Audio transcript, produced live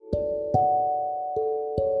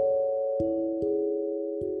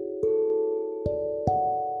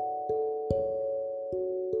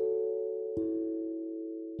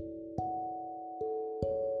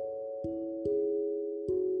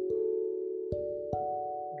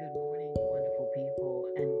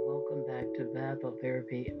to Bethel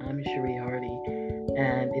Therapy. I'm Cherie Hardy,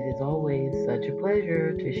 and it is always such a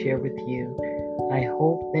pleasure to share with you. I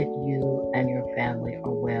hope that you and your family are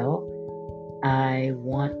well. I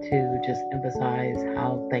want to just emphasize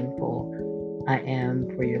how thankful I am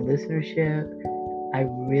for your listenership. I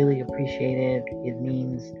really appreciate it. It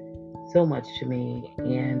means so much to me.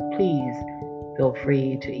 And please feel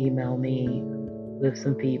free to email me with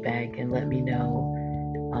some feedback and let me know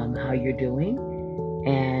how you're doing.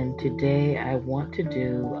 And today I want to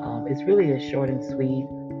do, it's really a short and sweet.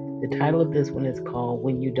 The title of this one is called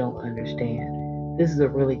When You Don't Understand. This is a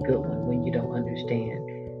really good one, When You Don't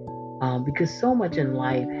Understand. Because so much in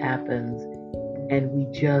life happens and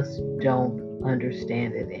we just don't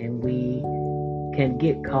understand it. And we can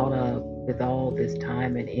get caught up with all this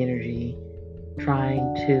time and energy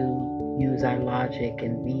trying to use our logic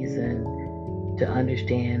and reason to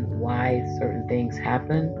understand why certain things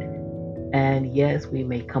happen. And yes, we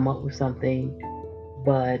may come up with something,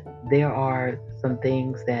 but there are some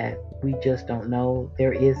things that we just don't know.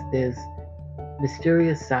 There is this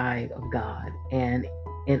mysterious side of God, and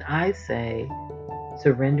I say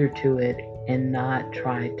surrender to it and not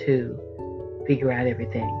try to figure out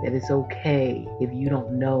everything. That it's okay if you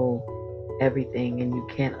don't know everything and you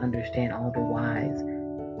can't understand all the whys,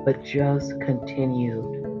 but just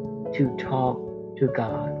continue to talk to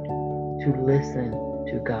God, to listen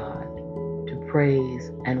to God, to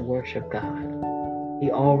praise and worship God. He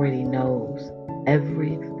already knows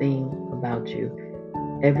everything about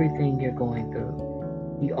you, everything you're going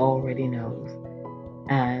through. He already knows.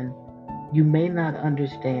 And you may not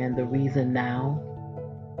understand the reason now,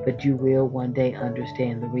 but you will one day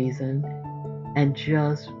understand the reason. And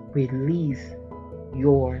just release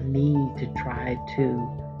your need to try to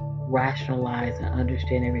rationalize and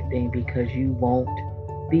understand everything because you won't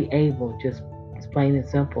be able, just it's plain and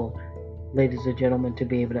simple, ladies and gentlemen, to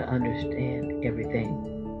be able to understand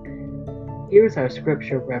everything. Here's our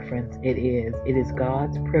scripture reference. It is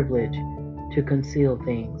God's privilege to conceal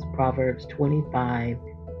things. Proverbs 25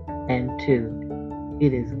 and 2.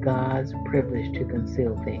 It is God's privilege to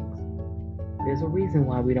conceal things. There's a reason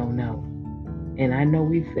why we don't know. And I know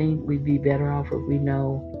we think we'd be better off if we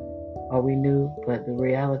know or we knew, but the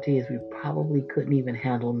reality is we probably couldn't even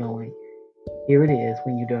handle knowing. Here it is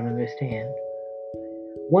when you don't understand.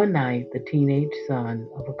 One night, the teenage son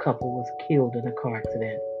of a couple was killed in a car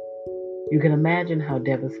accident. You can imagine how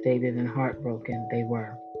devastated and heartbroken they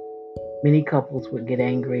were. Many couples would get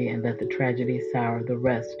angry and let the tragedy sour the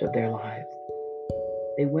rest of their lives.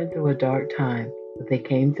 They went through a dark time, but they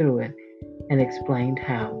came through it and explained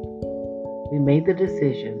how. We made the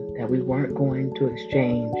decision that we weren't going to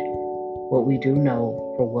exchange what we do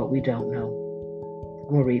know for what we don't know.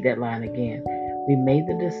 I'm going to read that line again. We made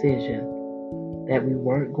the decision that we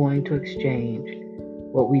weren't going to exchange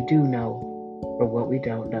what we do know for what we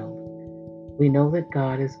don't know. We know that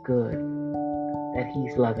God is good, that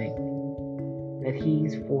He's loving, that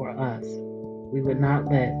He's for us. We would not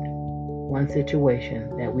let one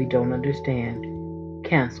situation that we don't understand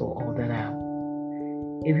cancel all that out.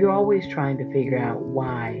 If you're always trying to figure out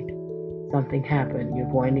why something happened,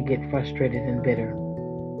 you're going to get frustrated and bitter.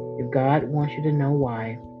 If God wants you to know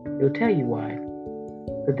why, He'll tell you why.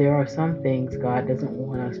 But there are some things God doesn't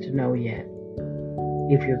want us to know yet.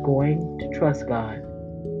 If you're going to trust God,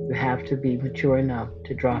 you have to be mature enough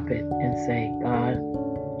to drop it and say, God,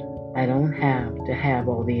 I don't have to have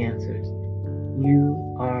all the answers.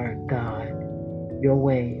 You are God. Your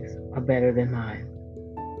ways are better than mine.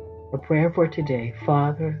 A prayer for today.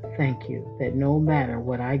 Father, thank you that no matter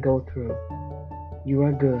what I go through, you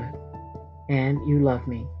are good and you love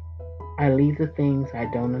me. I leave the things I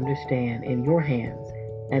don't understand in your hands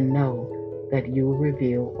and know that you will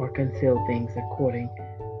reveal or conceal things according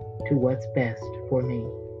to what's best for me.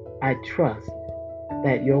 I trust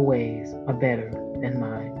that your ways are better than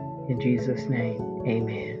mine. In Jesus' name,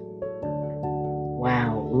 amen.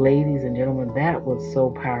 Wow, ladies and gentlemen, that was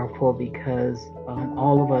so powerful because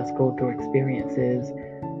all of us go through experiences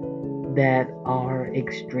that are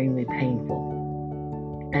extremely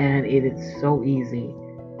painful. And it is so easy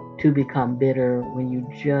to become bitter when you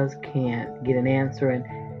just can't get an answer. And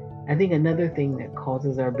I think another thing that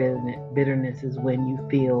causes our bitterness is when you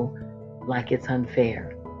feel like it's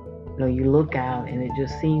unfair. You look out and it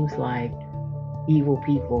just seems like evil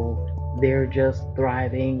people, they're just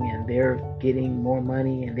thriving and they're getting more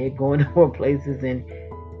money and they're going to more places, and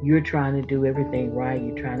you're trying to do everything right.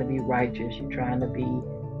 You're trying to be righteous. You're trying to be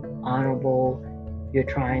honorable. You're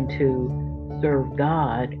trying to serve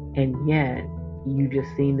God, and yet you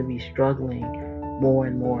just seem to be struggling more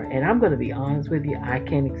and more. And I'm going to be honest with you, I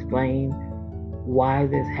can't explain why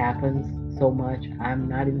this happens so much. I'm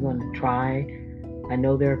not even going to try. I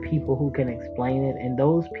know there are people who can explain it, and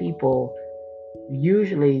those people,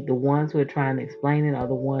 usually the ones who are trying to explain it, are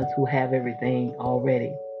the ones who have everything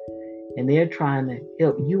already. And they're trying to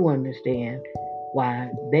help you understand why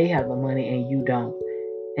they have the money and you don't.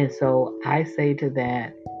 And so I say to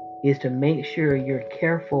that is to make sure you're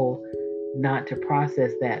careful not to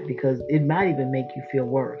process that, because it might even make you feel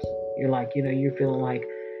worse. You're like, you're feeling like,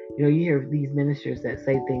 you hear these ministers that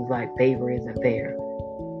say things like favor isn't fair.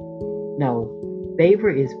 No, favor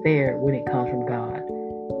is fair when it comes from God.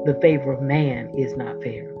 The favor of man is not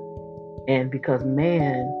fair. And because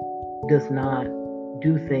man does not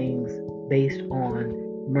do things based on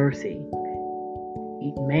mercy,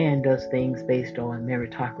 man does things based on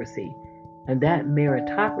meritocracy. And that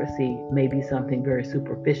meritocracy may be something very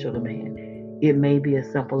superficial to man. It may be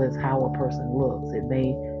as simple as how a person looks. It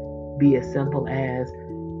may be as simple as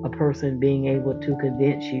a person being able to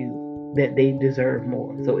convince you that they deserve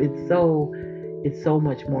more. So it's so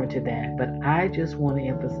much more to that. But I just want to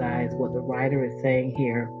emphasize what the writer is saying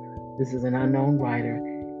here. This is an unknown writer,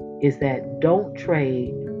 is that don't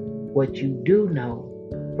trade what you do know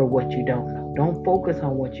for what you don't know. Don't focus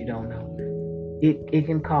on what you don't know. It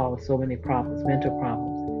can cause so many problems, mental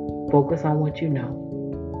problems. Focus on what you know.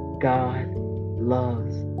 God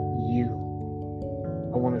loves you.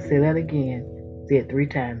 I want to say that again. Say it 3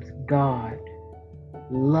 times. God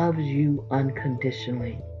loves you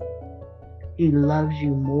unconditionally. He loves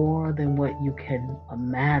you more than what you can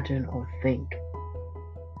imagine or think.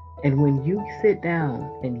 And when you sit down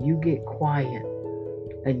and you get quiet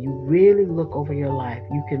and you really look over your life,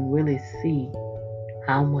 you can really see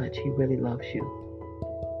how much He really loves you.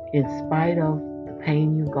 In spite of the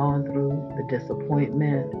pain you've gone through, the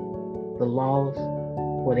disappointment, the loss,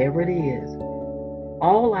 whatever it is,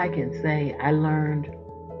 all I can say, I learned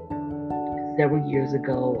several years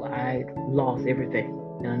ago, I lost everything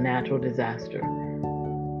in a natural disaster.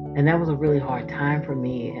 And that was a really hard time for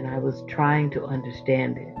me, and I was trying to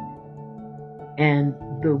understand it. And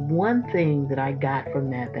the one thing that I got from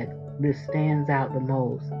that this stands out the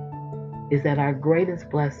most is that our greatest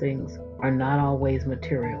blessings are not always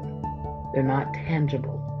material. They're not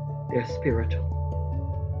tangible. They're spiritual.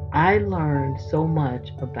 I learned so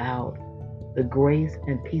much about the grace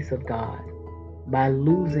and peace of God by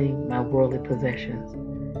losing my worldly possessions.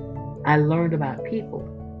 I learned about people.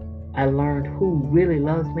 I learned who really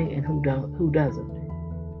loves me and who doesn't.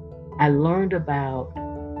 I learned about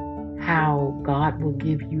how God will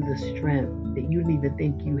give you the strength that you don't even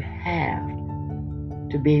think you have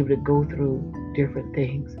to be able to go through different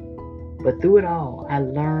things. But through it all, I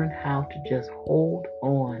learned how to just hold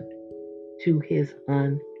on to His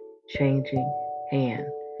unchanging hand,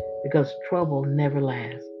 because trouble never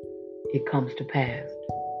lasts. It comes to pass.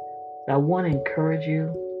 So I want to encourage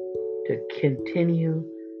you to continue.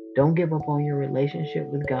 Don't give up on your relationship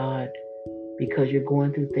with God because you're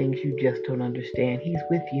going through things you just don't understand. He's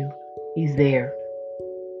with you. He's there.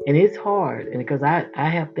 And it's hard. And because I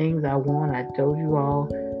have things I want. I told you all,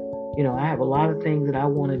 I have a lot of things that I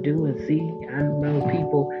want to do and see. I know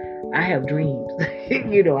people, I have dreams.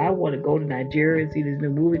 I want to go to Nigeria and see this new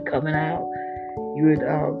movie coming out.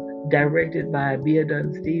 Directed by Bia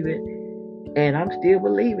Dunn Steven. And I'm still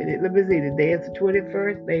believing it. Let me see. The day is the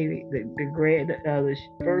 21st, baby. The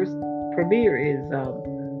first premiere is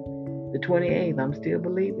the 28th. I'm still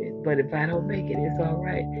believing. But if I don't make it, it's all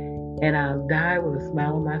right. And I'll die with a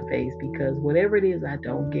smile on my face, because whatever it is I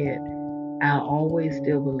don't get, I'll always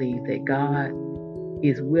still believe that God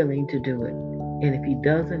is willing to do it. And if He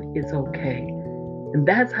doesn't, it's okay. And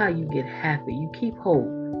that's how you get happy. You keep hope.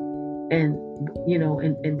 And,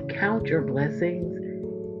 and count your blessings.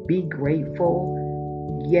 Be grateful.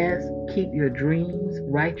 Yes, keep your dreams.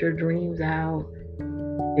 Write your dreams out.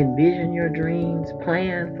 Envision your dreams.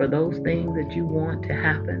 Plan for those things that you want to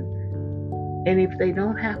happen. And if they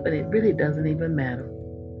don't happen, it really doesn't even matter.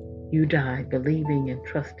 You die believing and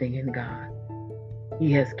trusting in God.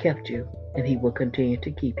 He has kept you, and He will continue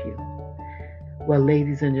to keep you. Well,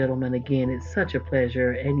 ladies and gentlemen, again, it's such a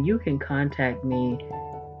pleasure. And you can contact me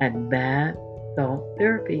at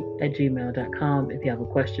badthoughtherapy@gmail.com if you have a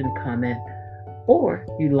question, comment, or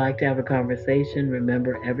you'd like to have a conversation.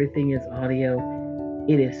 Remember, everything is audio.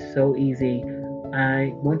 It is so easy.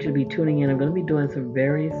 I want you to be tuning in. I'm going to be doing some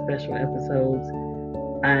very special episodes.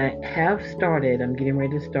 I'm getting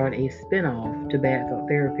ready to start a spinoff to Bad Thought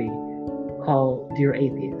Therapy called Dear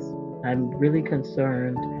Atheist. I'm really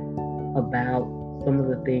concerned about some of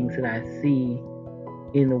the things that I see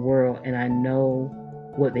in the world, and I know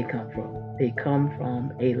what they come from. They come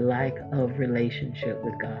from a lack of relationship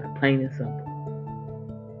with God, plain and simple.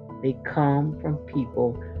 They come from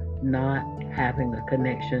people not having a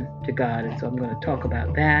connection to God. And so I'm going to talk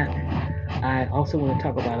about that. I also want to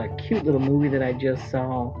talk about a cute little movie that I just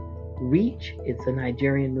saw, Reach. It's a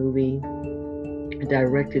Nigerian movie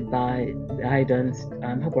directed by Idan.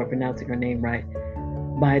 I hope I'm pronouncing her name right.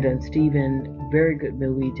 Idan Stephen. Very good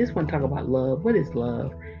movie. Just want to talk about love. What is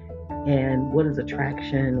love? And what is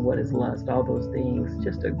attraction? What is lust? All those things.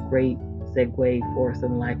 Just a great segue for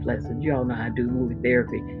some life lessons. You all know I do movie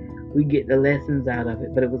therapy. We get the lessons out of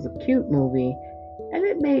it. But it was a cute movie. And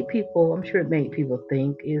it made people, I'm sure it made people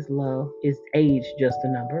think, is love, is age just a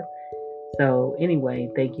number? So, anyway,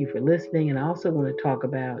 thank you for listening. And I also want to talk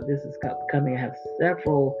about this is coming. I have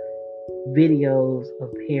several videos of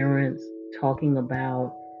parents talking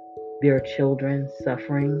about their children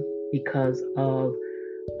suffering because of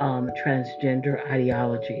transgender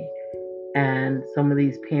ideology. And some of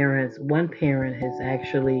these parents, one parent has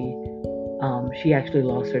actually, she actually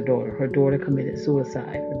lost her daughter. Her daughter committed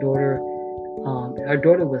suicide. Her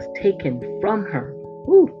daughter was taken from her.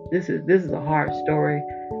 Woo, this is a hard story,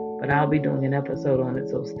 but I'll be doing an episode on it,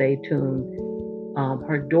 so stay tuned.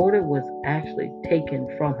 Her daughter was actually taken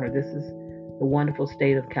from her. This is the wonderful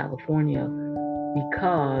state of California,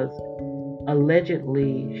 because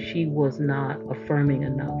allegedly she was not affirming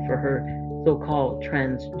enough for her so-called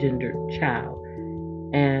transgender child.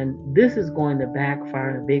 And this is going to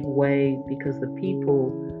backfire in a big way, because the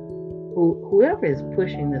people whoever is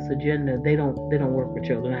pushing this agenda, they don't work with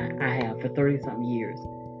children. I have for 30 something years.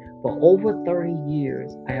 For over 30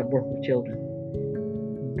 years, I have worked with children.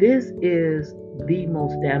 This is the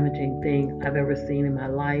most damaging thing I've ever seen in my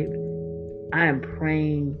life. I am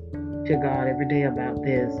praying to God every day about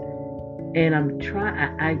this. And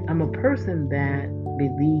I'm a person that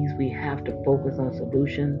believes we have to focus on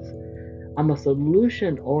solutions. I'm a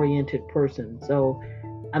solution-oriented person. So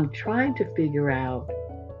I'm trying to figure out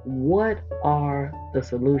what are the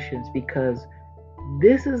solutions, because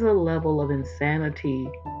this is a level of insanity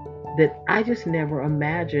that I just never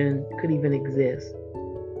imagined could even exist.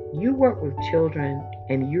 You work with children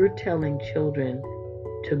and you're telling children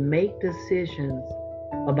to make decisions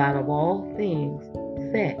about, of all things,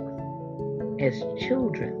 sex as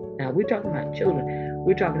children. Now, we're talking about children.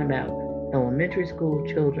 We're talking about elementary school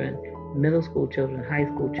children, middle school children, high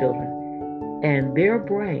school children. And their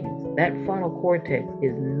brains, that frontal cortex,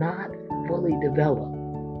 is not fully developed.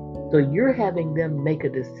 So you're having them make a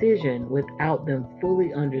decision without them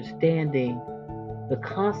fully understanding the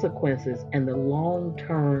consequences and the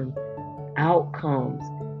long-term outcomes,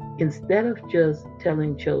 instead of just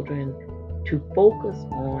telling children to focus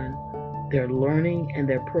on their learning and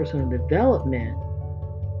their personal development.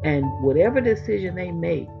 And whatever decision they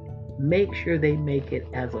make sure they make it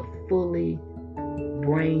as a fully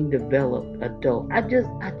brain developed adult.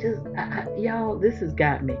 Y'all, this has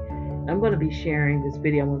got me. I'm going to be sharing this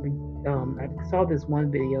video. I saw this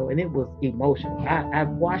one video and it was emotional. I've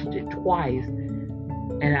watched it twice,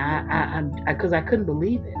 and because I couldn't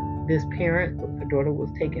believe it. This parent, her daughter was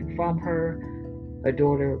taken from her. Her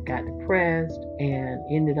daughter got depressed and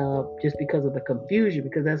ended up, just because of the confusion,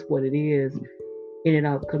 because that's what it is, ended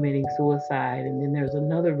up committing suicide. And then there's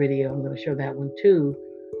another video, I'm going to show that one too,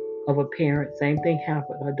 of a parent. Same thing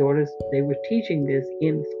happened. Her daughters, they were teaching this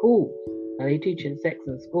in schools. Now, they teaching sex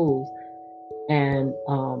in schools, and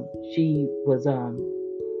she was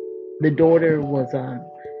the daughter was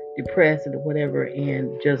depressed and whatever,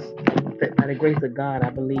 and just by the grace of God, I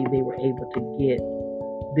believe they were able to get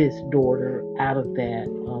this daughter out of that,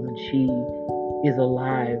 and she is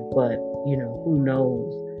alive, but who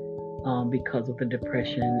knows, because of the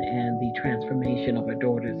depression and the transformation of her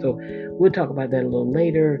daughter. So we'll talk about that a little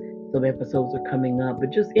later. Some episodes are coming up,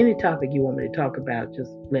 but just any topic you want me to talk about,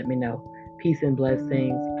 just let me know. Peace and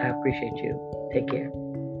blessings. I appreciate you. Take care.